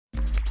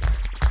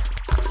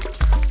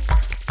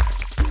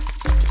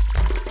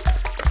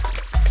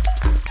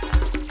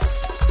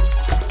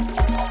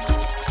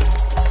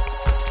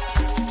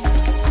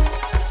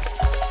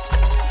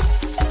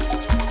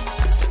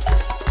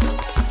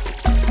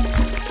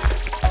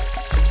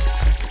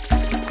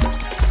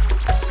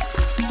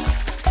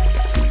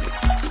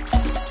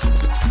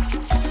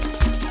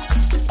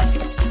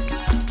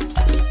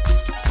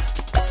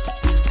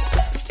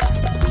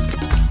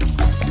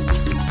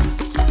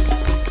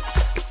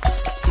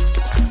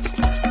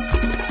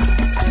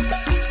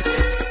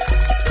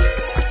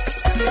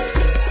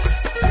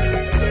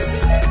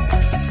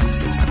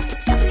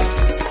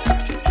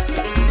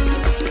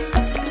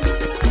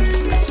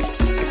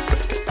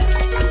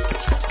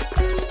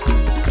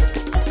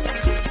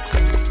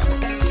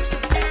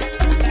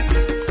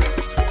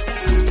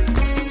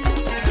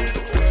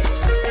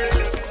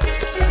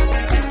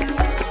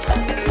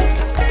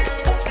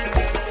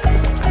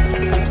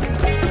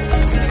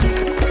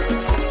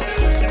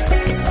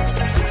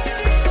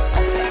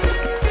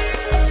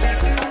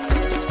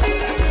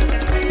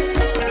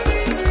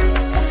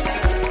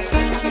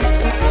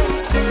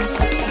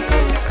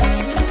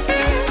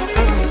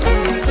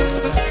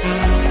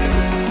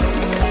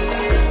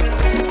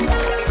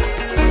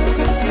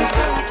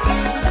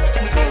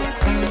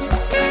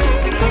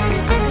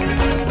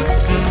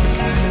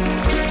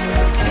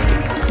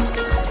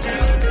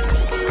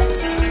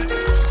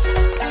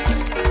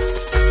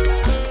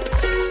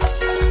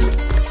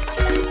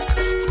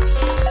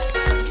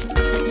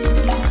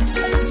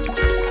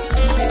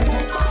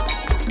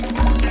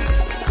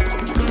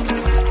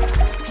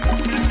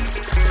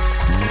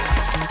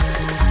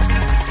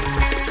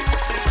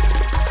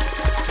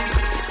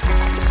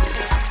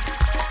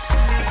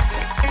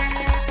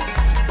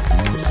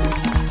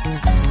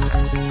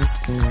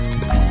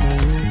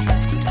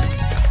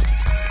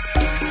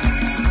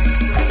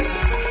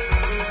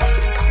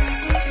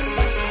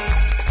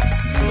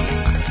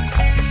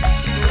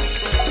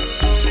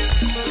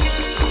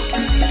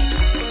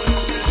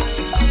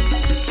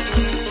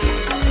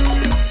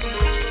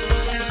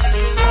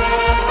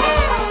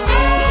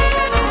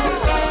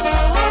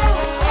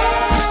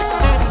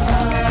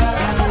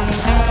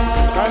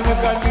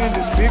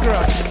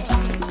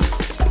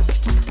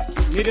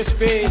need a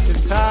space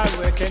and time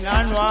where I can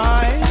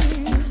unwind.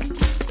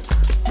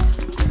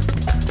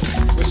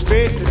 With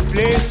space and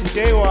place and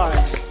day one.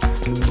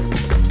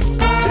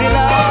 City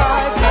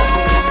lights got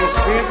me in this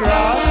big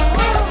rush.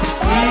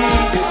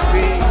 Need this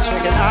space where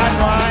I can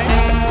unwind.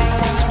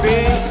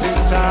 Space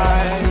and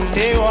time,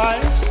 day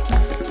one.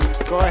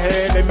 Go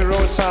ahead, let me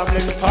roll some,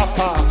 let me pop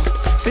up.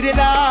 City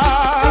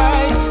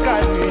lights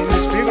got me in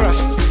this big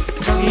rush.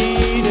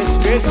 Need a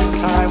space and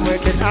time where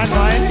I can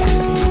unwind.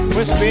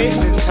 With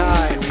space and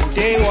time,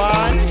 day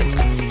one.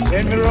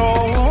 Let me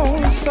roll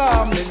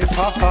some, let me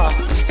pop up.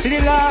 City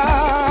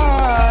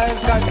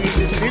lights got me in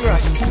this big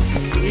rush.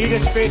 Need a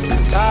space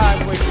and time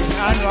where I can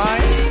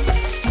unwind.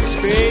 With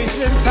space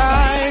and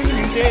time,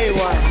 day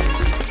one.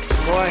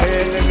 Go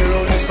ahead, let me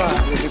roll the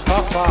sun, let me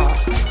pop up.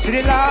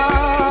 City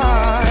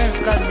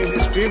life got me in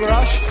this big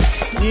rush.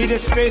 Need a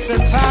space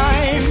and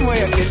time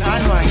where I can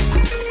unwind.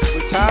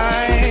 With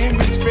time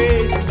and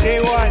space,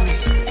 day one.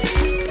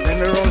 Let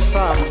me roll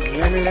some,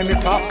 let me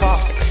pop up.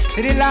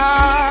 City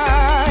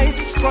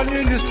lights got me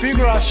in this big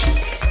rush.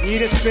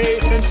 Need a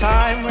space and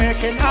time where I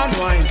can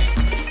unwind.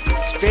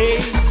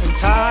 Space and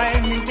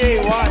time in day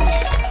one.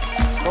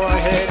 Go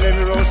ahead, let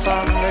me roll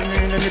some, let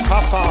me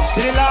pop off.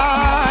 City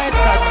lights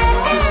got me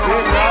in this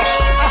big rush.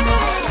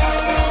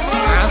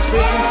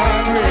 Space and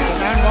time, we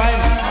can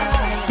unwind.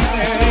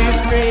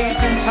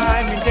 Space and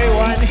time in day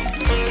one.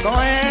 Go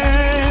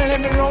ahead, let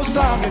me roll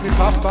some, let me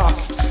pop off.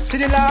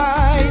 City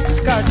lights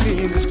got me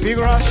in this big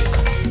rush.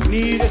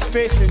 Need a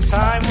space and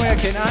time where I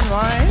can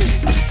unwind.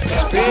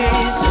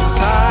 Space and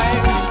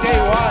time in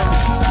day one.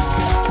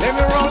 Let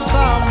me roll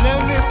some, let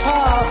me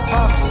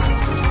pop.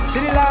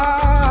 City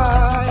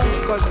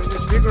lights got me in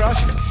this big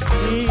rush.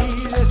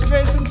 Need a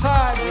space and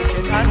time we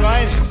can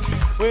unwind.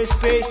 With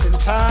space and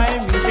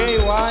time in day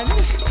one.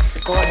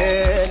 Go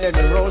ahead, let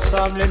me roll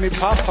some, let me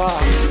pop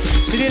up.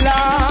 City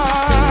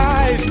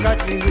life got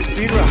me in this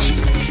big rush.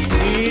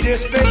 Need a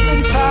space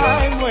and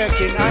time where I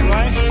can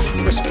unwind.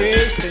 With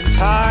space and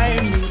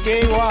time in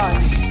day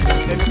one.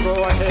 Let me go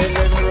ahead,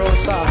 let me roll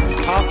some,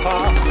 pop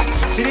up.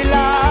 City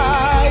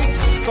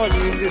lights got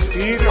me in this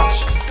big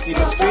rush. Need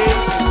a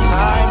space and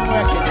time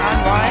where I can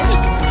unwind.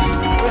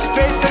 With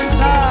space and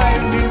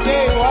time in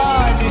day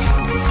one.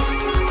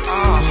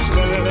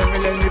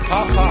 Let me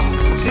pop up.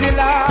 City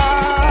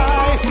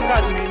life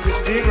got me in this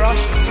big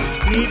rush.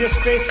 Need a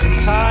space and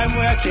time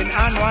where I can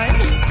unwind.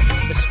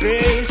 The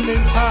space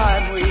and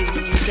time we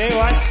day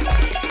one.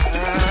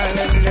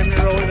 Let me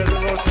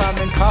roll some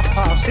and pop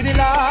up. City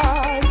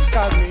lights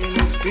got me in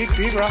this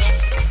big rush.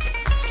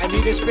 I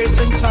need a space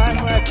and time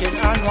where I can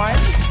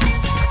unwind.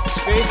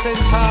 Space and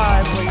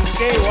time we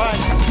day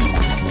one.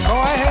 Go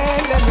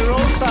ahead, let me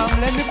roll some,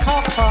 let me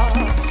pop up.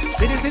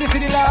 City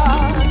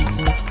lights.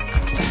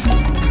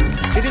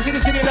 City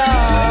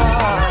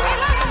life.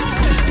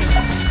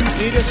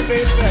 Need a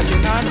space where I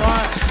can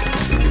unwind.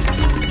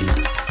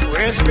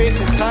 Where space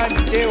and time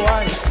in day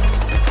one.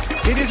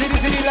 City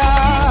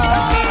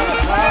life.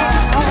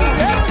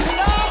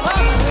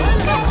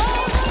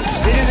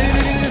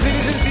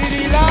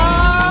 City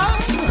life.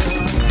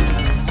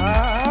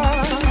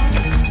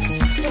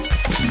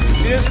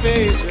 Need a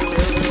space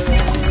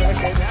where I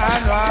can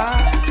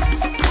unwind.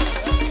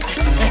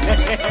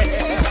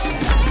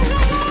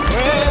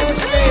 Where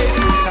space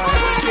and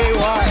time in day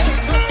one.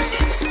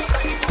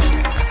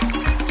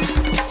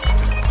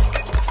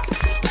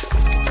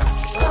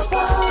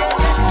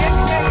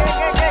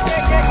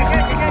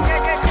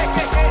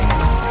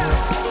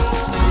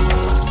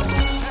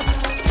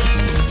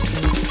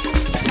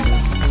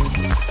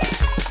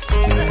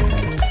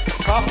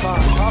 Papa.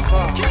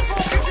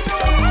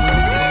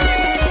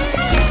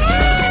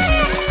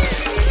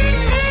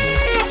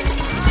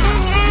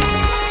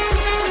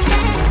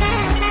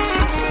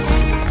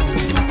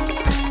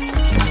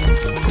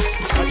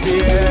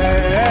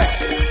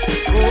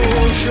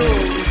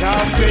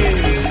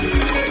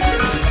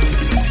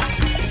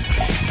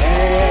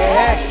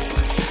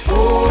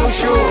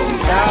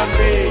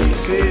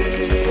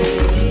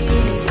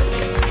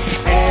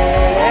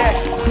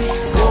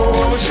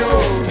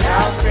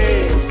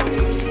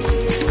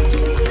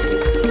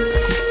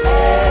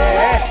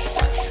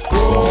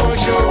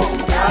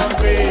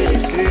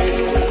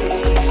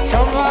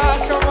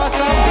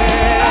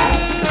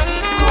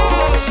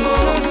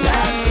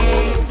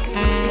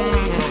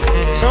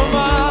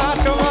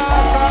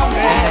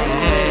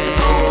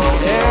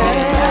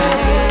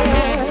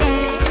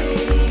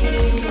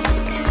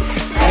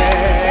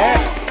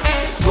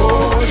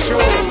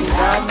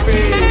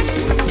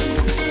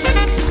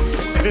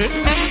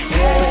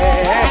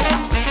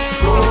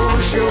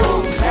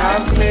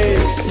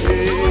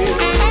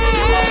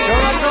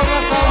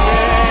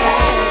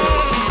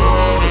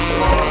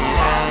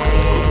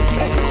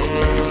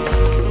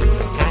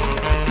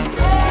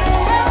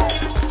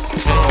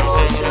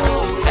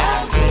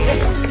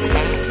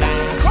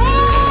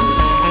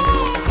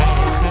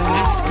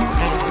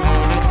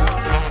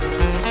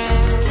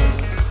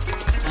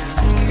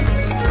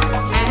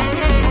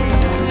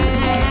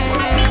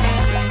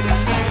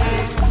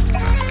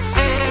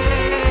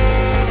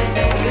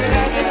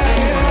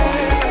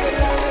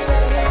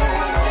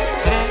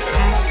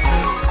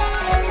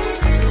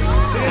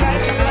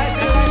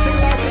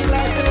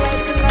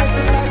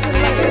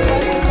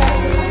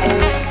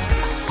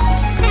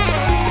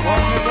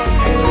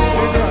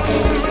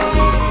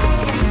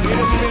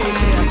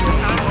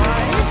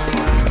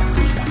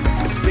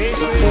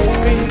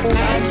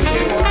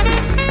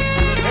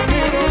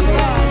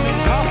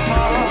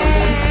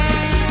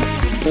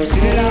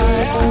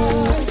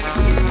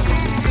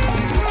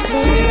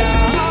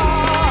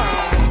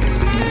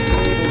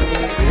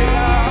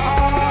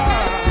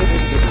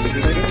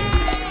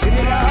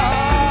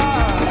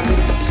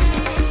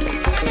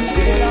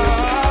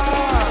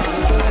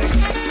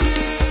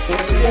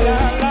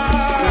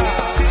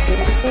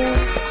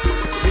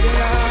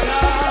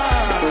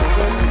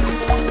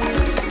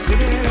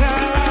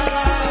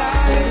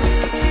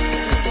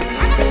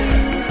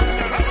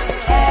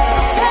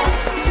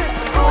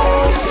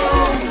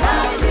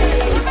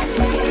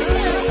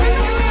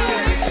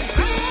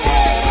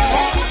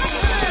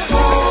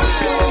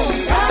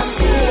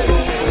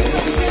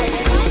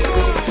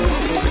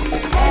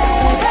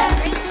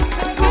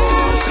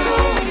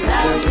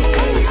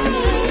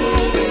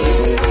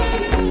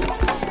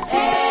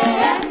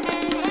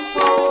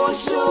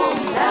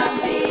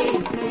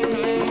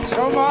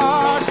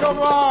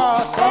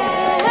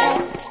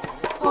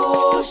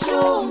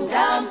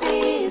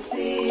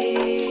 Ushungampisi